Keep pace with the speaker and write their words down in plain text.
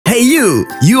Hey you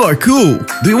are cool.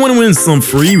 Do you want to win some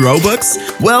free Robux?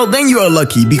 Well, then you are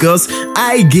lucky because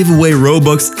I give away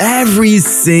Robux every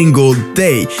single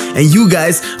day. And you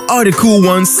guys are the cool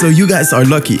ones, so you guys are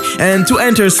lucky. And to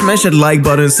enter, smash that like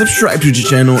button, subscribe to the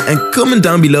channel and comment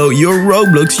down below your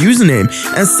Roblox username.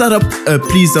 And set up a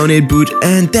please donate booth,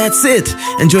 and that's it.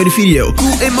 Enjoy the video.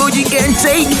 Cool emoji can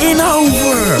take it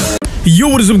over. Yo,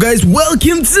 what is up guys,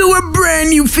 welcome to a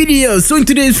brand new video. So in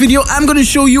today's video I'm gonna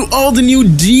show you all the new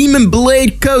Demon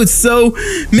Blade codes, so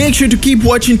make sure to keep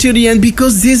watching till the end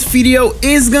because this video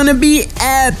is gonna be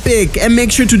epic. And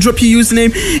make sure to drop your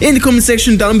username in the comment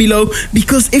section down below,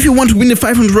 because if you want to win the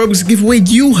 500 Robux giveaway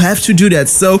you have to do that.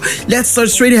 So let's start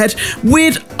straight ahead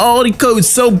with all the codes.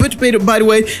 So but by the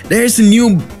way, there's a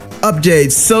new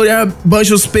updates. So there are a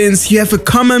bunch of spins. You have a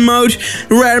common mode,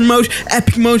 rare mode,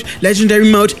 epic mode,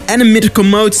 legendary mode, and a mythical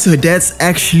mode. So that's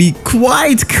actually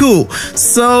quite cool.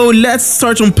 So let's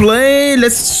start on play.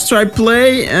 Let's try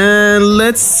play and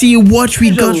let's see what we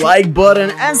got. The like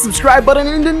button and subscribe button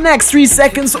in the next 3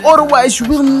 seconds. Otherwise you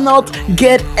will not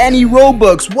get any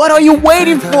Robux. What are you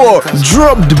waiting for?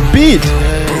 Drop the beat.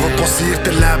 Passeert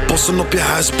de lab, bossen op je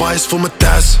huis, spice voor mijn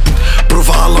thuis.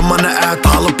 Proeven alle mannen uit,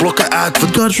 halen blokken uit.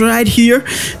 Got right here,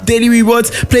 daily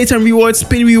rewards, playtime rewards,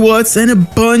 spin rewards, and a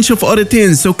bunch of other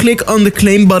things. So click on the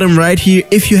claim button right here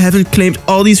if you haven't claimed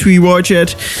all these rewards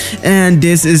yet. And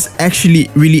this is actually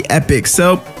really epic.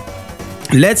 So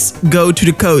let's go to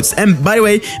the codes. And by the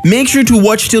way, make sure to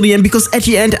watch till the end, because at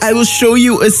the end I will show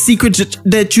you a secret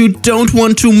that you don't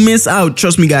want to miss out.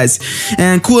 Trust me guys.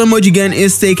 And cool emoji again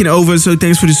is taking over, so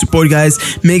thanks for the support guys.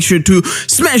 Make sure to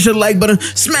smash the like button,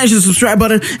 smash the subscribe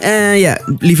button, and yeah,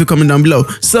 leave a comment down below.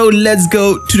 So let's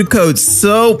go to the codes.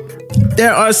 So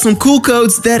there are some cool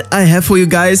codes that I have for you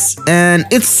guys, and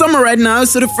it's summer right now,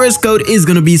 so the first code is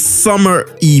gonna be summer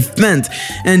event,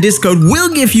 and this code will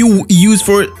give you use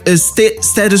for a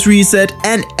status reset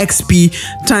and XP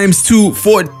 ×2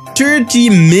 for 30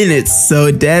 minutes.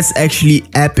 So that's actually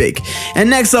epic. And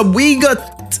next up we got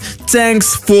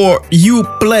thanks for you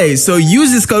play, so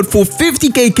use this code for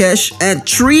 50k cash and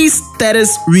 3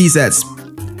 status resets.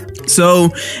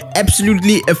 So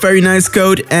absolutely a very nice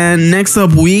code. And next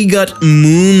up we got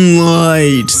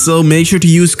Moonlight, so make sure to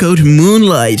use code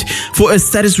Moonlight for a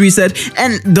status reset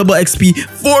and double XP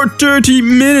for 30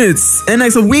 minutes. And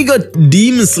next up we got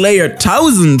Demon Slayer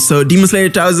 1000, so Demon Slayer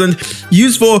 1000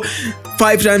 used for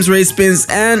 5 times race spins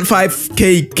and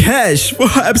 5k cash for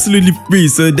absolutely free,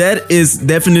 so that is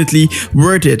definitely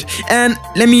worth it. And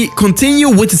let me continue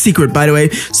with the secret, by the way.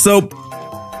 So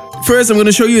first I'm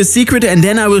gonna show you a secret and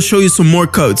then I will show you some more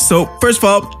codes. So first of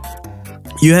all,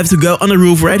 you have to go on the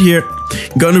roof right here.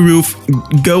 Go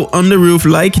on the roof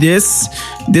like this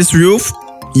roof.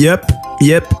 Yep,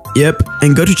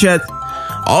 and go to chat.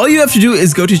 All you have to do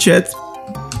is go to chat.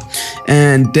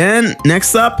 And then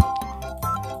next up,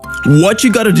 what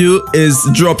you gotta do is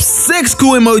drop 6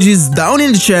 cool emojis down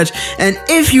in the chat, and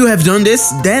if you have done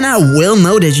this, then I will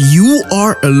know that you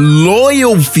are a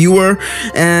loyal viewer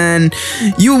and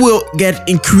you will get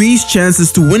increased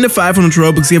chances to win the 500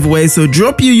 Robux giveaway. So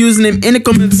drop your username in the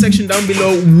comment section down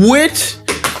below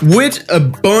with a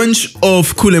bunch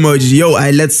of cool emojis. Yo, I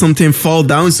let something fall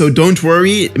down, so don't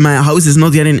worry, my house is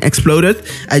not getting exploded.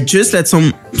 I just let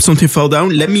something fall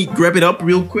down. Let me grab it up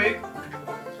real quick.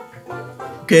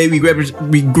 Okay, we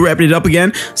grabbed it up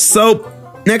again. So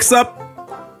next up,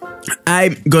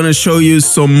 I'm gonna show you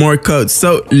some more codes.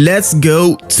 So let's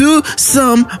go to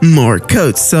some more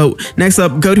codes. So next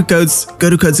up, go to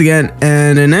codes again,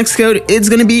 and the next code it's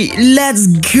gonna be let's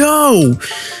go.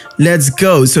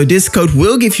 So this code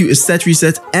will give you a stat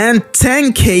reset and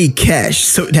 10k cash,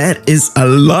 so that is a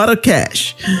lot of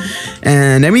cash.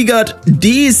 And then we got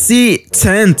DC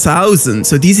 10,000.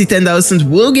 So DC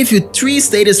 10,000 will give you 3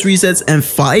 status resets and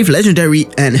 5 legendary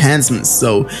enhancements,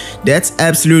 so that's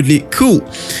absolutely cool.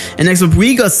 And next up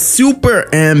we got Super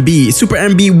MB. Super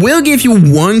MB will give you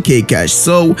 1k cash.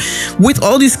 So with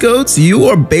all these codes you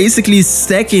are basically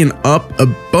stacking up a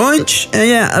bunch, and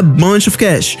yeah, a bunch of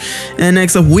cash. And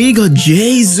next up we got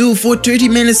Jesu for 30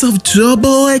 minutes of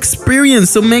double experience,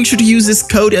 so make sure to use this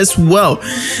code as well.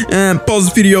 And pause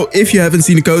the video if you haven't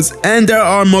seen the codes, and there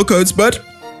are more codes. But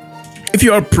if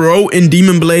you are pro in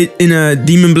Demon Blade,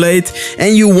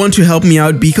 and you want to help me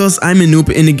out because I'm a noob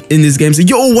in this game, so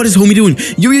yo, what is homie doing?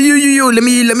 Yo, let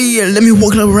me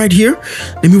walk up right here.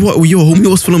 Let me walk. Yo,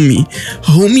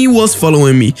 homie was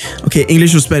following me. Okay,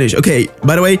 English or Spanish. Okay,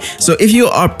 by the way, so if you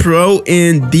are pro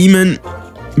in Demon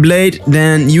Blade,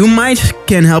 then you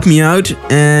can help me out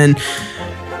and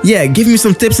yeah, give me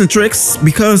some tips and tricks,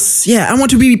 because yeah, I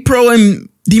want to be pro and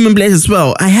Demon Blade as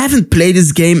well. I haven't played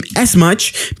this game as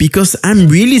much because I'm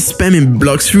really spamming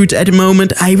Blox Fruit at the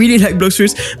moment. I really like Blox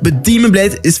Fruit, but Demon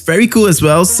Blade is very cool as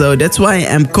well. So that's why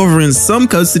I'm covering some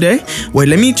codes today. Wait,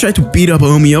 let me try to beat up a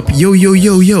homie up. Yo, yo,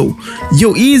 yo, yo.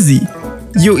 Yo, easy.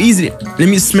 Yo, easy. Let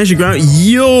me smash the ground.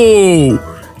 Yo.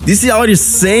 This is all the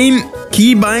same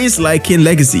keybinds like in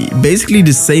Legacy. Basically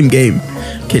the same game.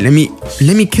 Okay, let me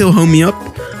kill homie up.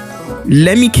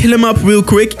 Let me kill him up real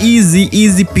quick. Easy,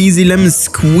 easy peasy, lemon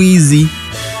squeezy.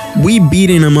 We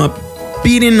beating him up.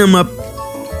 Beating him up.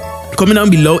 Comment down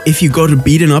below if you got to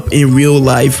beaten up in real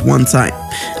life one time.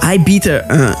 I beat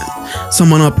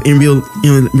someone up in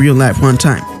real life one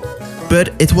time,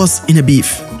 but it was in a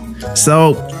beef.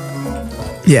 So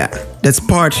yeah, that's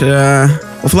part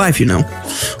of life, you know.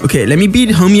 Okay, let me beat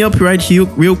homie up right here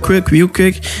real quick.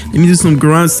 Let me do some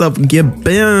ground stuff. Get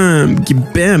bam,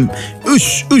 get bam.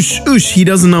 Oosh, oosh, oosh. He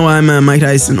doesn't know I'm Mike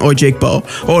Tyson or Jake Paul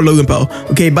or Logan Paul.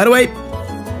 Okay, by the way,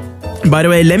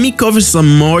 let me cover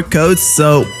some more codes.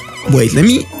 So wait, let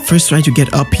me first try to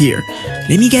get up here.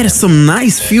 Let me get some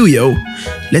nice view, yo.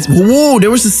 Whoa,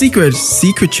 there was a secret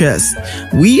chest.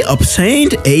 We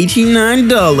obtained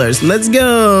 $89. Let's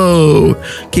go.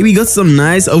 Okay, we got some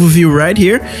nice overview right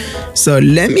here. So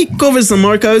let me cover some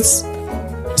more codes.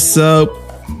 So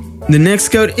the next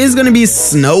code is gonna be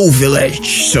Snow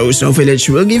Village. So Snow Village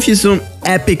will give you some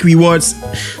epic rewards.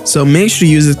 So make sure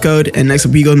to use this code. And next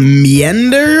up we got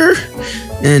Meander.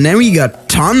 And then we got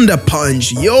Thunder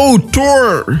Punch. Yo,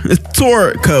 Thor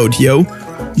code, yo.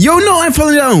 Yo, no, I'm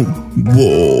falling down.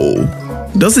 Whoa.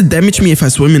 Does it damage me if I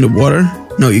swim in the water?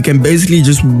 No, you can basically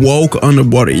just walk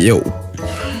underwater, yo.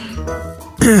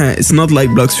 It's not like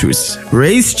Blox Fruits.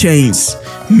 Race Chains.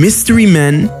 Mystery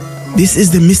Man. This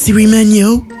is the Mystery Man,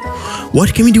 yo.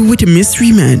 What can we do with the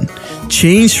Mystery Man?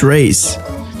 Change race.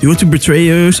 Do you want to betray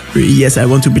yours? Yes, I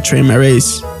want to betray my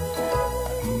race.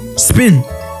 Spin.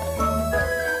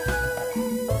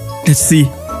 Let's see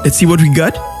what we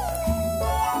got.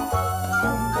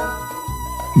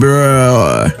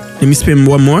 Bro, let me spin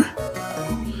one more.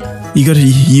 You got a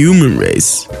human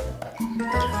race.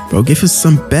 Bro, give us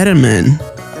some better, man.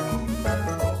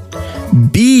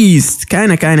 Beast.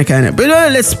 Kinda. But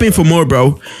let's spin for more,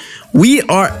 bro. We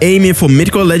are aiming for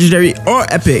mythical, legendary, or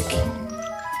epic.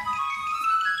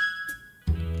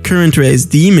 Current race,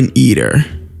 Demon Eater.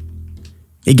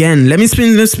 Again, let me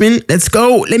spin. Let's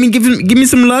go. Let me give me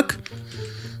some luck.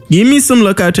 Give me some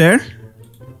luck out there.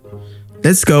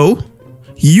 Let's go.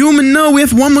 Human, no, we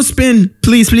have one more spin.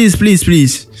 Please.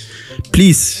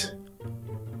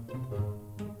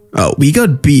 Oh, we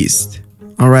got Beast.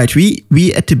 Alright,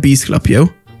 we at the Beast Club, yo.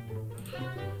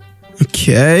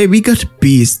 Okay, we got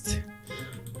Beast.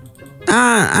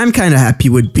 I'm kinda happy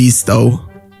with Beast though.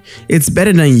 It's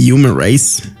better than human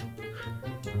race.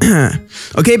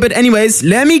 Okay, but anyways,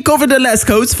 let me cover the last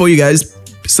codes for you guys,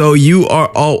 so you are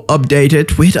all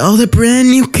updated with all the brand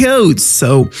new codes.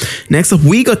 So next up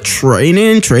we got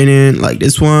training like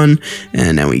this one,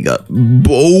 and then we got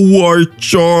bow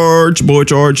charge,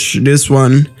 this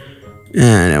one,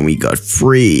 and then we got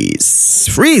freeze.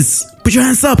 Put your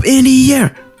hands up in the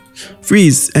air.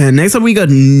 Freeze. And next up we got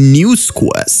new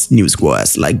squares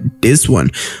like this one.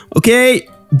 Okay,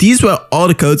 these were all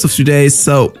the codes of today,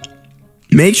 so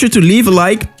make sure to leave a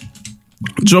like,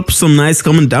 drop some nice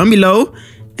comment down below,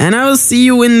 and I will see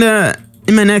you in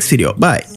my next video. Bye.